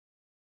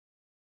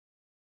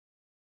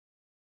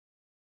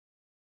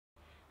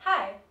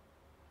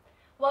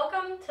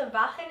to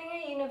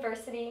Wageningen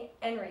University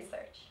and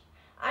Research.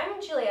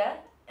 I'm Julia,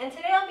 and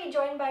today I'll be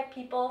joined by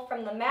people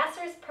from the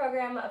Master's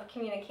Program of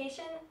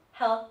Communication,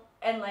 Health,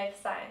 and Life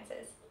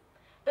Sciences.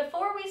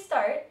 Before we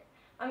start,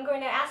 I'm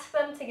going to ask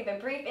them to give a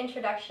brief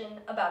introduction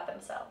about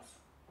themselves.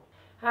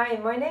 Hi,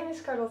 my name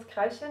is Carlotte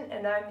Kruijsen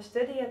and I'm a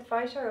study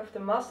advisor of the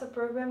Master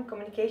Program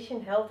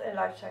Communication, Health and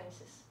Life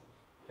Sciences.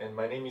 And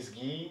my name is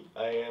Guy,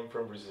 I am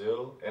from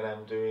Brazil and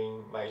I'm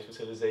doing my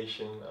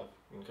specialization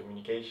in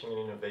communication and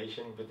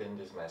innovation within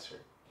this master.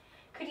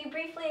 Could you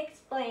briefly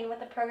explain what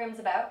the program's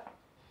about?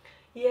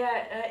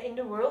 Yeah, in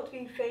the world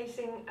we're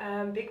facing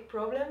big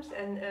problems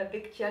and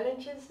big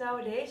challenges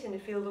nowadays in the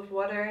field of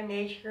water,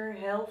 nature,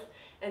 health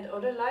and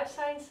other life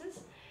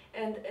sciences.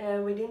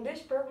 And within this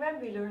program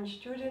we learn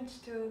students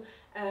to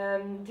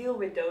deal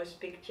with those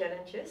big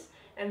challenges.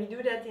 And we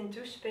do that in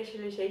two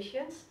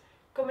specializations,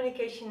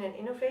 communication and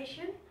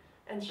innovation.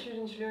 And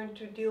students learn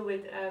to deal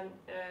with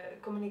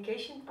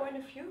communication point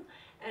of view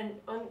and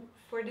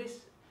for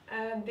these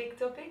big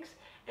topics.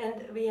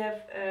 And we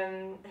have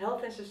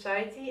health and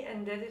society,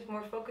 and that is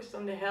more focused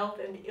on the health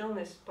and the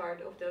illness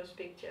part of those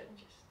big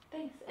challenges.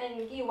 Thanks.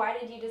 And Guy, why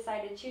did you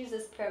decide to choose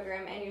this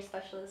program and your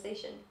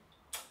specialization?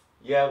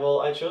 Yeah,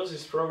 well, I chose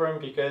this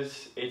program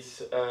because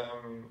it's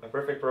a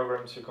perfect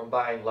program to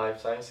combine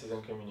life sciences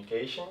and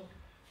communication.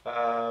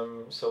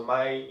 So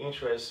my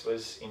interest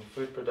was in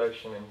food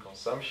production and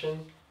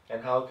consumption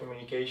and how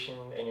communication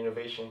and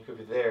innovation could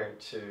be there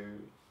to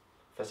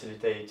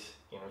facilitate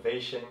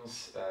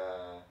innovations,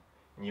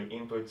 new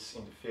inputs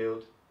in the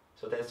field.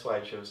 So that's why I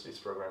chose this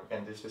program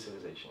and this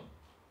specialization.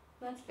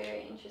 That's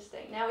very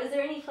interesting. Now, is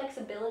there any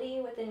flexibility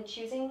within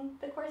choosing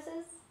the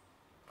courses?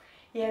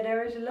 Yeah,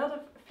 there is a lot of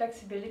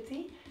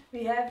flexibility.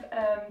 We have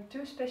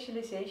two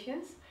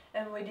specializations,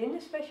 and within the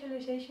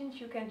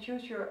specializations you can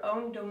choose your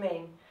own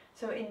domain.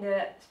 So in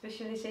the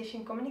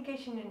specialization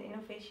communication and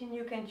innovation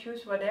you can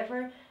choose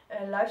whatever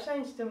life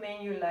science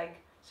domain you like.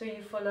 So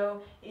you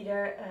follow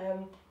either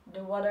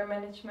the water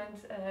management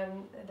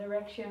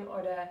direction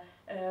or the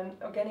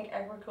organic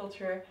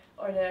agriculture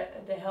or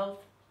the health.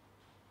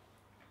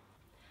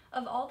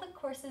 Of all the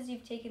courses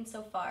you've taken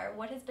so far,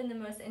 what has been the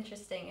most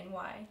interesting and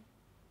why?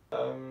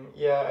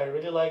 Yeah, I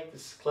really like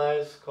this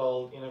class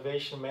called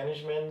Innovation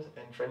Management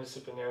and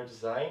Transdisciplinary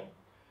Design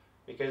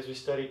because we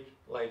studied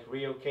like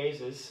real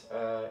cases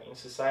in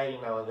society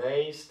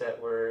nowadays that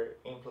were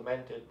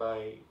implemented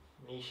by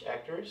niche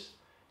actors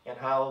and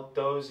how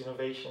those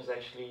innovations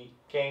actually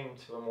came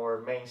to a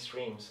more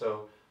mainstream.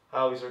 So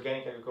how is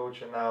organic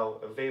agriculture now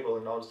available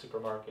in all the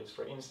supermarkets,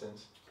 for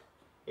instance?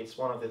 It's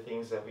one of the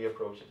things that we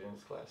approached in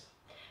this class.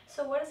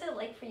 So what is it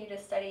like for you to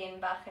study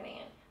in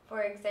Wageningen?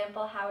 For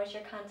example, how is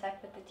your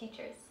contact with the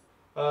teachers?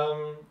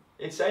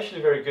 It's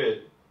actually very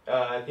good.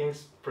 I think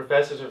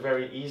professors are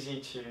very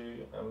easy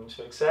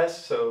to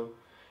access, so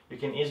you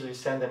can easily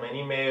send them an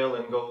email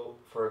and go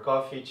for a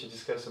coffee to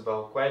discuss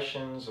about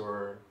questions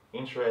or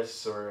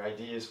interests or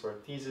ideas for a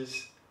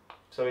thesis.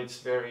 So it's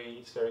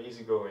very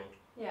easygoing.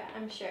 Yeah,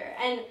 I'm sure.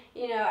 And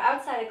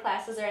outside of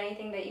class, is there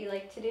anything that you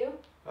like to do?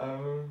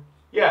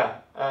 Yeah,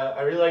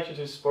 I really like to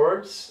do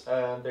sports.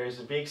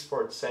 There's a big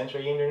sports center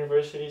in the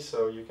university,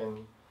 so you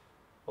can.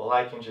 Well,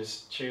 I can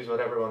just choose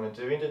whatever I want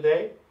to do in the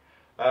day.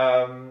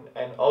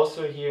 And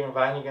also here in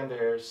Wageningen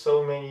there are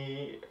so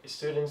many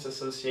students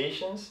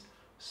associations,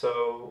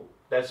 so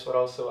that's what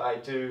also I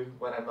do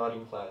when I'm not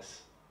in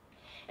class.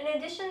 In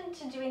addition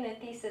to doing the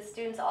thesis,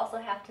 students also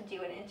have to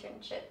do an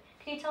internship.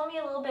 Can you tell me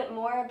a little bit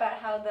more about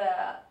how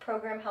the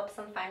program helps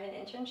them find an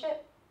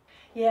internship?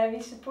 Yeah,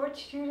 we support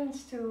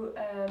students to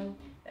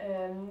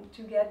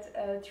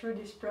get through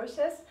this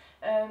process.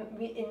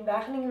 In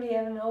Wageningen we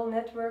have a whole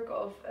network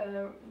of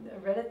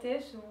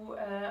relatives who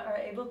are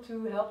able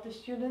to help the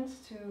students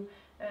to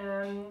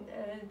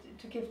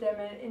give them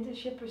an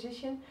internship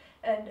position,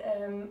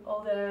 and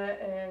all the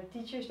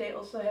teachers, they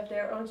also have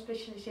their own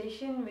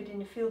specialization within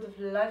the field of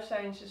life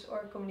sciences or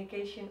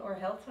communication or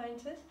health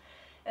sciences,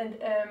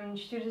 and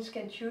students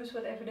can choose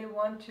whatever they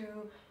want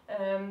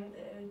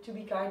to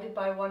be guided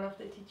by one of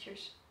the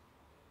teachers.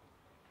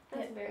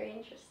 That's very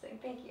interesting,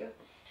 thank you.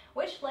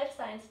 Which life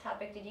science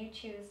topic did you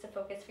choose to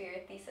focus for your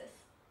thesis?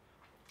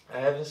 I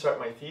haven't started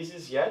my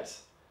thesis yet,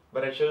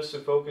 but I chose to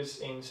focus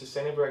in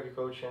sustainable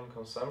agriculture and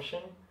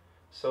consumption.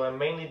 So I'm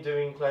mainly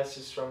doing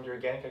classes from the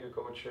organic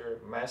agriculture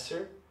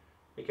master,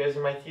 because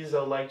in my thesis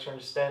I would like to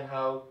understand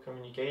how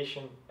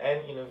communication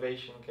and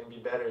innovation can be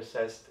better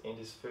assessed in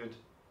this food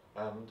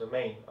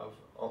domain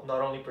of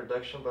not only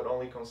production but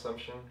only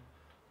consumption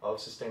of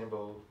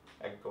sustainable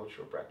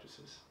agricultural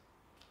practices.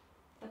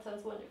 That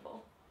sounds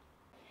wonderful.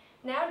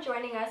 Now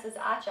joining us is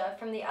Acha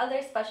from the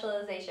other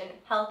specialization,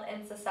 Health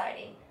and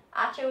Society.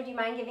 Acha, would you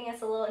mind giving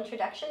us a little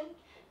introduction?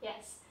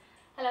 Yes.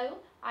 Hello,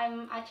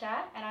 I'm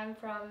Acha and I'm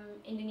from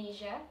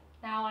Indonesia.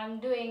 Now I'm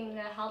doing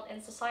the Health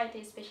and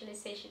Society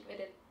specialization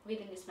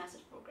within this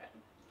master's program.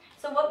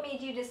 So what made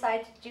you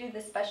decide to do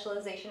this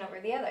specialization over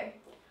the other?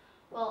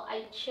 Well,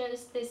 I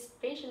chose this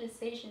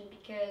specialization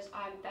because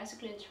I'm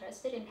basically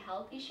interested in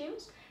health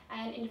issues,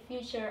 and in the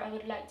future I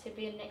would like to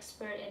be an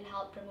expert in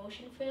health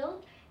promotion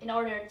field in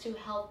order to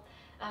help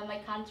my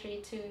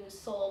country to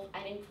solve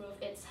and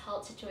improve its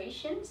health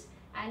situations.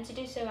 And to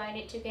do so, I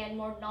need to gain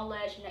more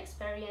knowledge and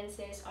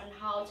experiences on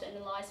how to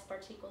analyze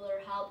particular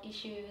health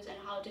issues and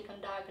how to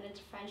conduct an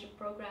intervention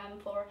program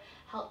for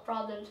health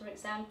problems, for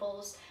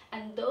examples.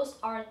 And those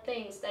are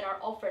things that are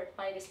offered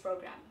by this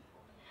program.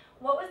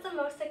 What was the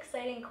most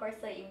exciting course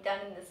that you've done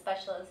in this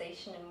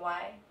specialization and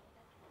why?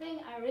 I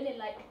think I really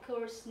like the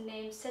course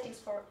named Settings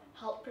for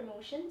Health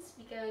Promotions,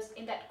 because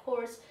in that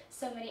course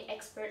so many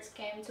experts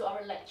came to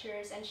our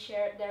lectures and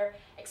shared their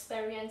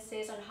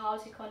experiences on how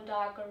to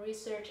conduct a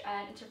research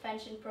and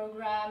intervention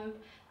program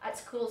at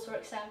schools, for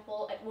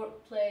example, at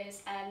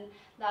workplace, and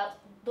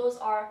those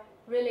are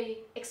really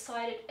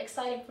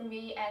exciting for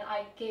me, and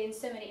I gained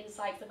so many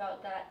insights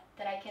about that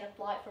I can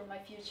apply for my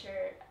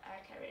future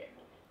career.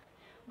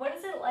 What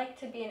is it like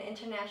to be an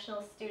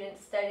international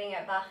student studying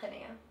at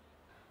Wageningen?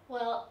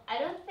 Well, I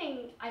don't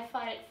think I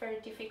find it very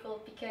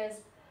difficult because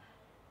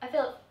I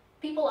feel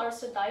people are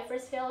so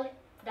diverse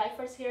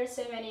here,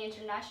 so many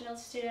international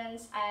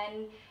students,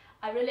 and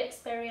I really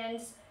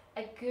experience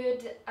a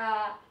good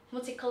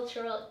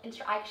multicultural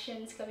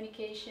interactions,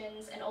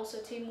 communications, and also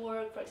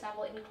teamwork, for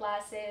example, in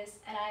classes,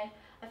 and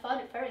I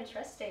found it very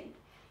interesting.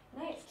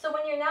 Nice. So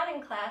when you're not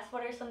in class,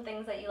 what are some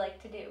things that you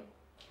like to do?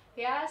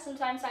 Yeah,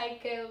 sometimes I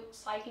go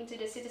cycling to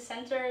the city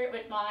center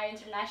with my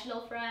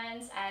international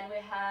friends, and we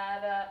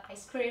have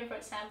ice cream, for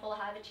example,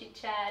 have a chit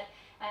chat,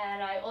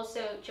 and I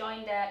also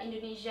joined the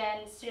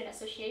Indonesian Student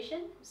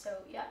Association, so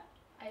yeah,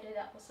 I do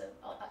that also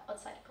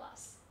outside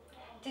class.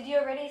 Did you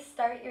already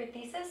start your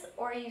thesis,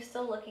 or are you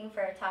still looking for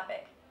a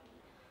topic?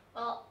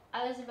 Well,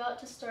 I was about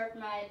to start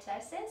my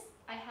thesis.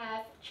 I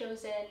have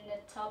chosen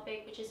a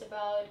topic which is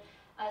about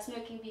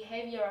smoking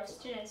behavior of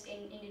students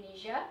in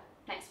Indonesia.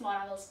 Next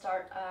month I will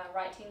start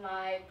writing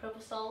my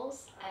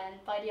proposals, and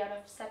by the end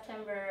of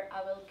September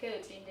I will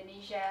go to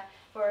Indonesia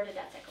for the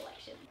data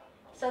collection.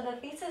 So the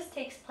thesis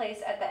takes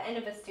place at the end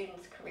of a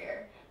student's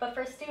career, but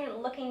for a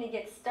student looking to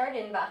get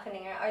started in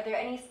Wageningen, are there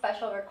any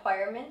special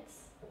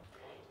requirements?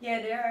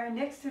 Yeah, there are,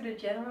 next to the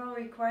general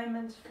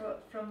requirements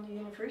from the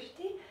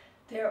university,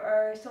 there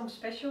are some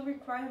special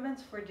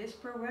requirements for this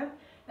program,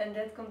 and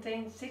that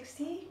contains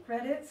 60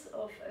 credits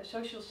of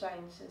social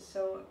sciences,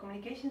 so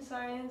communication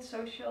science,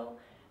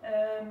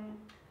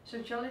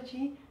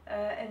 sociology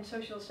and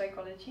social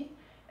psychology.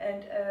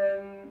 And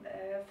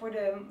for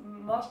the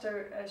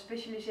master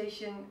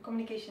specialization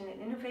communication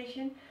and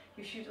innovation,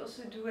 you should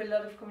also do a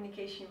lot of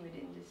communication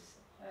within this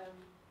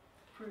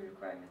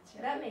pre-requirements.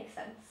 Yeah. That makes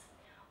sense.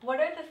 What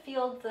are the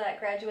fields that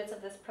graduates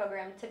of this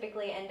program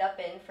typically end up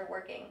in for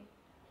working?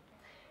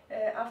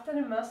 After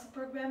the master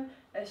program,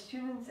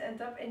 students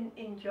end up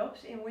in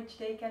jobs in which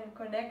they can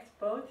connect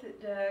both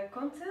the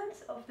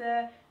content of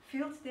the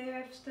fields they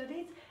have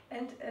studied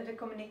and the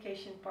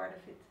communication part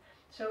of it.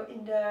 So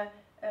in the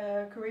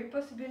career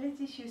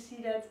possibilities, you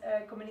see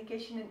that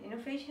communication and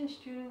innovation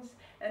students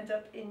end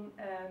up in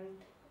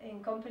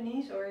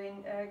companies or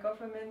in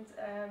government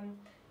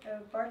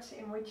parts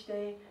in which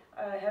they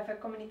have a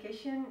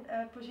communication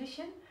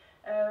position,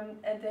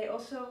 and they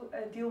also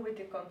deal with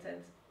the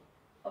content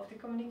of the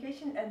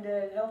communication. And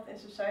the health and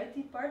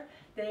society part,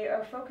 they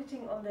are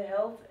focusing on the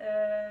health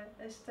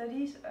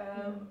studies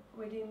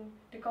within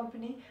the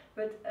company,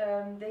 but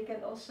they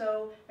can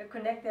also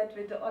connect that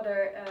with the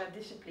other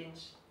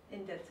disciplines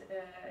in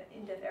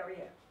that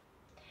area.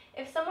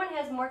 If someone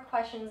has more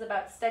questions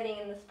about studying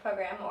in this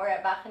program or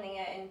at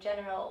Wageningen in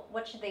general,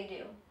 what should they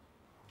do?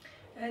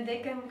 They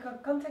can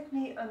contact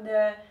me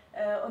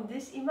on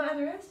this email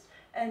address,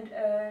 and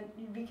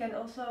you can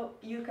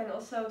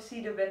also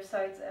see the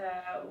website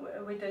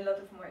with a lot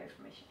of more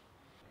information.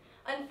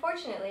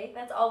 Unfortunately,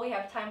 that's all we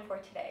have time for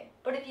today.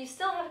 But if you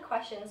still have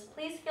questions,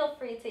 please feel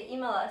free to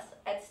email us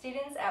at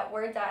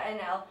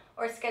students@wur.nl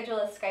or schedule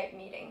a Skype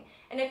meeting.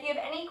 And if you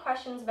have any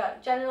questions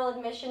about general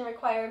admission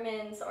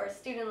requirements or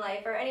student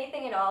life or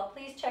anything at all,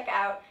 please check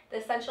out the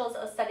Essentials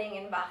of Studying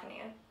in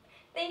Wageningen.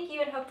 Thank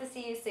you and hope to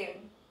see you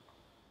soon.